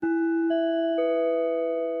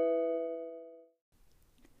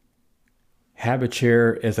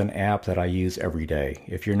HabitShare is an app that I use every day.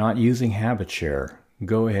 If you're not using HabitShare,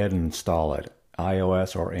 go ahead and install it,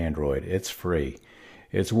 iOS or Android. It's free.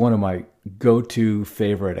 It's one of my go-to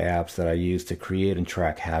favorite apps that I use to create and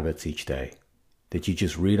track habits each day that you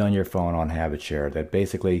just read on your phone on HabitShare that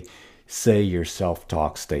basically say your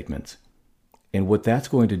self-talk statements. And what that's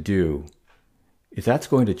going to do is that's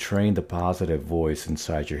going to train the positive voice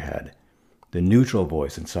inside your head, the neutral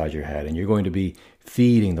voice inside your head, and you're going to be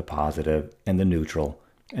feeding the positive and the neutral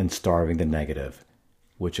and starving the negative,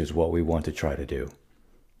 which is what we want to try to do.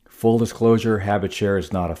 Full disclosure, HabitShare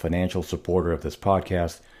is not a financial supporter of this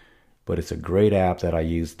podcast, but it's a great app that I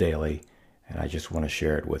use daily, and I just want to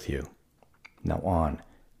share it with you. Now on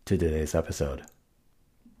to today's episode.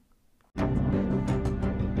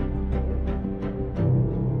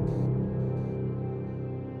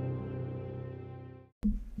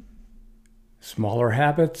 Smaller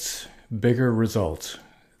habits, bigger results.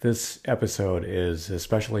 This episode is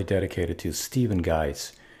especially dedicated to Stephen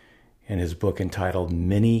Geis in his book entitled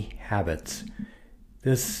Mini Habits.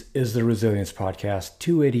 This is the Resilience Podcast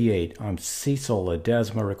 288. I'm Cecil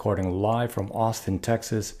Ledesma, recording live from Austin,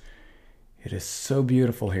 Texas. It is so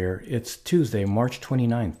beautiful here. It's Tuesday, March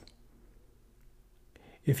 29th.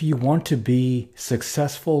 If you want to be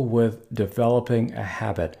successful with developing a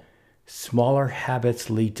habit, smaller habits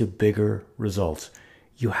lead to bigger results.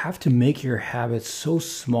 You have to make your habits so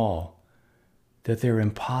small that they're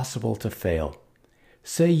impossible to fail.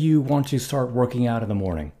 Say you want to start working out in the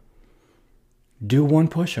morning. Do one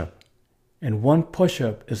push-up, and one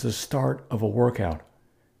push-up is the start of a workout.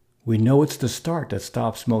 We know it's the start that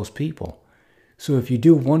stops most people. So if you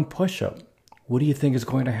do one push-up, what do you think is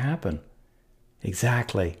going to happen?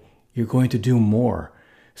 Exactly, you're going to do more.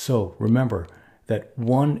 So remember that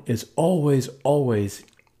one is always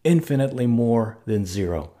infinitely more than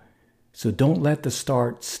zero. So don't let the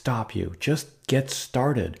start stop you. Just get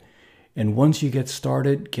started. And once you get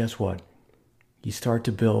started, guess what? You start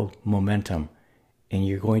to build momentum, and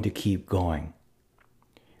you're going to keep going.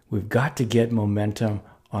 We've got to get momentum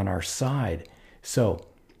on our side. So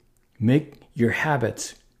make your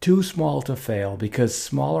habits too small to fail, because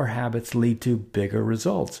smaller habits lead to bigger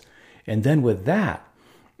results. And then with that,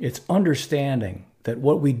 it's understanding that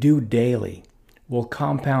what we do daily will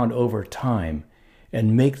compound over time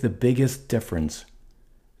and make the biggest difference.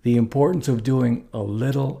 The importance of doing a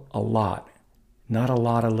little, a lot, not a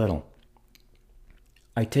lot, a little.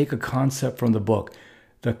 I take a concept from the book,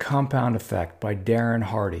 The Compound Effect by Darren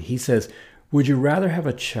Hardy. He says, would you rather have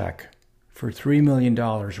a check for $3 million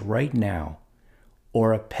right now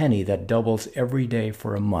or a penny that doubles every day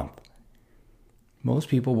for a month? Most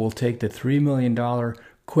people will take the $3 million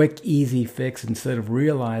quick, easy fix instead of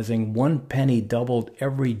realizing one penny doubled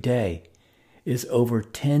every day is over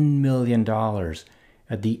 $10 million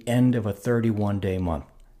at the end of a 31-day month.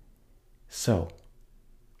 So,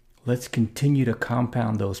 let's continue to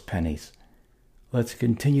compound those pennies. Let's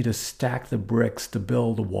continue to stack the bricks to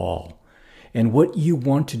build a wall. And what you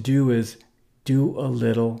want to do is do a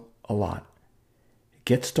little, a lot.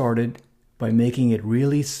 Get started by making it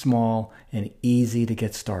really small and easy to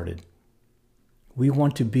get started. We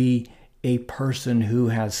want to be a person who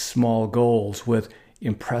has small goals with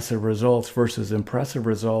impressive results versus impressive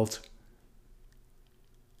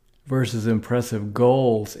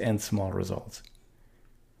goals and small results.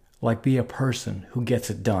 Like, be a person who gets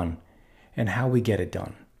it done and how we get it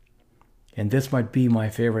done. And this might be my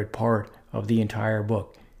favorite part of the entire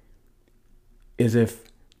book, is if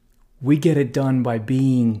we get it done by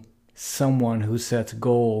being someone who sets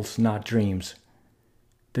goals, not dreams.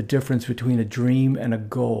 The difference between a dream and a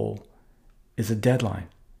goal is a deadline.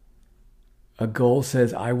 A goal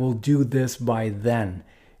says, I will do this by then.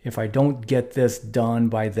 If I don't get this done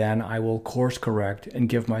by then, I will course correct and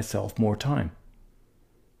give myself more time.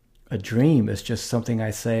 A dream is just something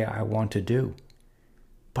I say I want to do,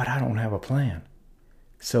 but I don't have a plan.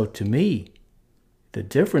 So to me, the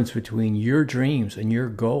difference between your dreams and your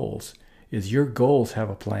goals is your goals have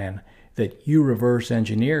a plan that you reverse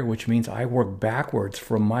engineer, which means I work backwards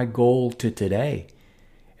from my goal to today.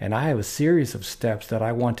 And I have a series of steps that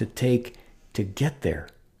I want to take to get there.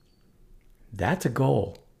 That's a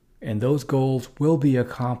goal. And those goals will be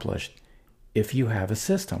accomplished if you have a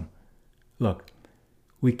system. Look,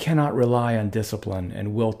 we cannot rely on discipline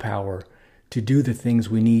and willpower to do the things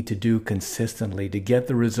we need to do consistently to get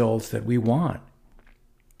the results that we want.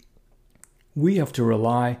 We have to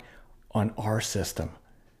rely on our system.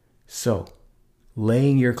 So,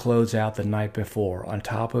 laying your clothes out the night before on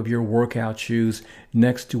top of your workout shoes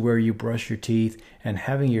next to where you brush your teeth, and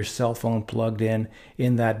having your cell phone plugged in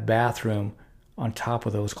that bathroom on top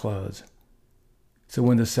of those clothes. So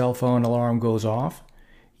when the cell phone alarm goes off,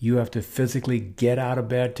 you have to physically get out of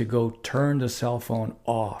bed to go turn the cell phone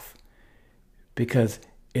off because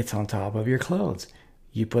it's on top of your clothes.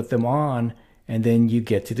 You put them on and then you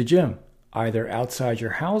get to the gym, either outside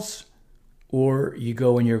your house or you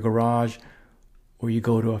go in your garage or you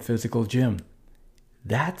go to a physical gym.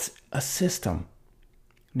 That's a system.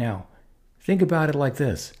 Now, think about it like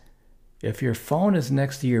this. If your phone is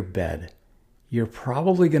next to your bed, you're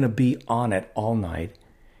probably going to be on it all night.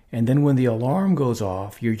 And then when the alarm goes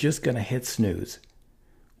off, you're just going to hit snooze.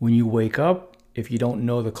 When you wake up, if you don't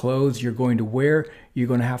know the clothes you're going to wear, you're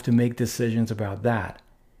going to have to make decisions about that.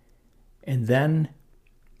 And then,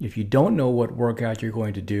 if you don't know what workout you're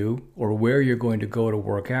going to do or where you're going to go to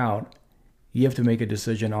work out, you have to make a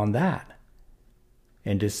decision on that.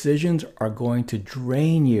 And decisions are going to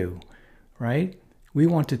drain you, right? We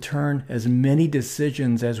want to turn as many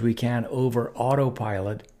decisions as we can over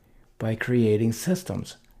autopilot by creating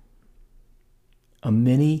systems. A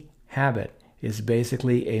mini habit is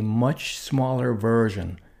basically a much smaller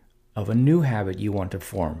version of a new habit you want to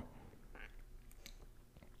form.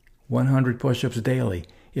 100 push-ups daily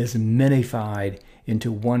is minified into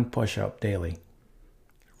 1 push-up daily.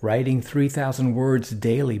 Writing 3,000 words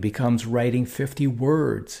daily becomes writing 50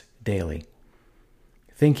 words daily.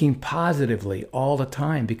 Thinking positively all the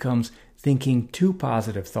time becomes thinking 2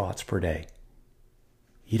 positive thoughts per day.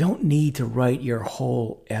 You don't need to write your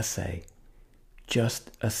whole essay,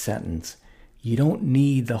 just a sentence. You don't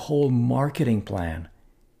need the whole marketing plan,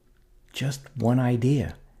 just one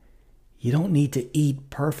idea. You don't need to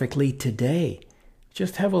eat perfectly today.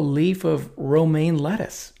 Just have a leaf of romaine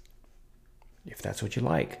lettuce, if that's what you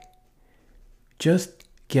like. Just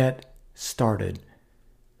get started.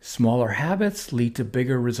 Smaller habits lead to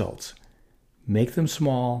bigger results. Make them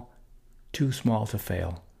small, too small to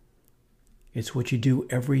fail. It's what you do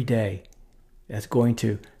every day that's going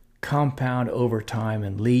to compound over time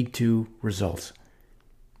and lead to results.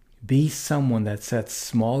 Be someone that sets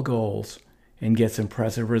small goals and gets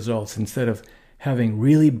impressive results instead of having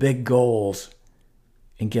really big goals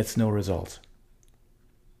and gets no results.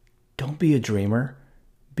 Don't be a dreamer.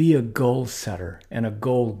 Be a goal setter and a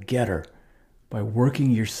goal getter by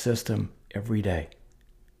working your system every day.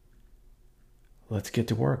 Let's get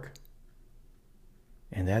to work.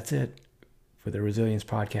 And that's it for the Resilience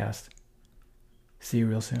Podcast. See you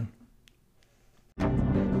real soon.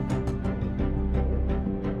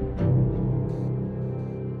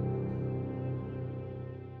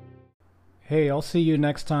 Hey, I'll see you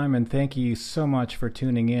next time, and thank you so much for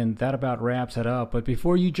tuning in. That about wraps it up. But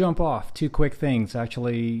before you jump off, 2 quick things,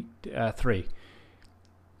 actually 3.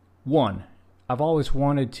 1, I've always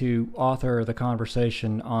wanted to author the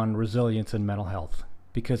conversation on resilience and mental health,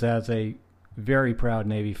 because as a very proud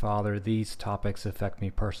Navy father, these topics affect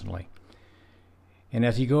me personally. And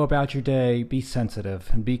as you go about your day, be sensitive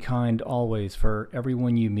and be kind always, for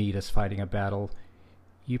everyone you meet is fighting a battle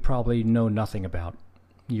you probably know nothing about.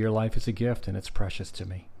 Your life is a gift, and it's precious to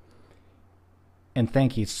me. And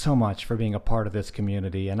thank you so much for being a part of this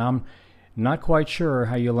community. And I'm not quite sure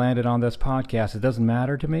how you landed on this podcast. It doesn't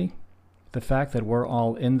matter to me. The fact that we're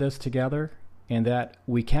all in this together and that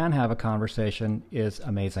we can have a conversation is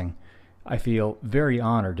amazing. I feel very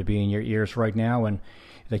honored to be in your ears right now, and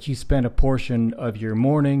that you spend a portion of your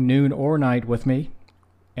morning, noon, or night with me.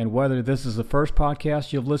 And whether this is the first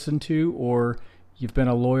podcast you've listened to or you've been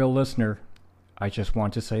a loyal listener, I just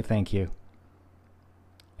want to say thank you.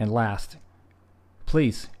 And last,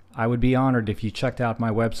 please, I would be honored if you checked out my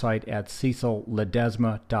website at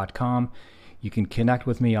cecilledesma.com. You can connect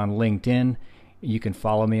with me on LinkedIn. You can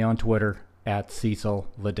follow me on Twitter at Cecil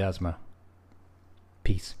Ledesma.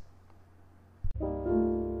 Peace.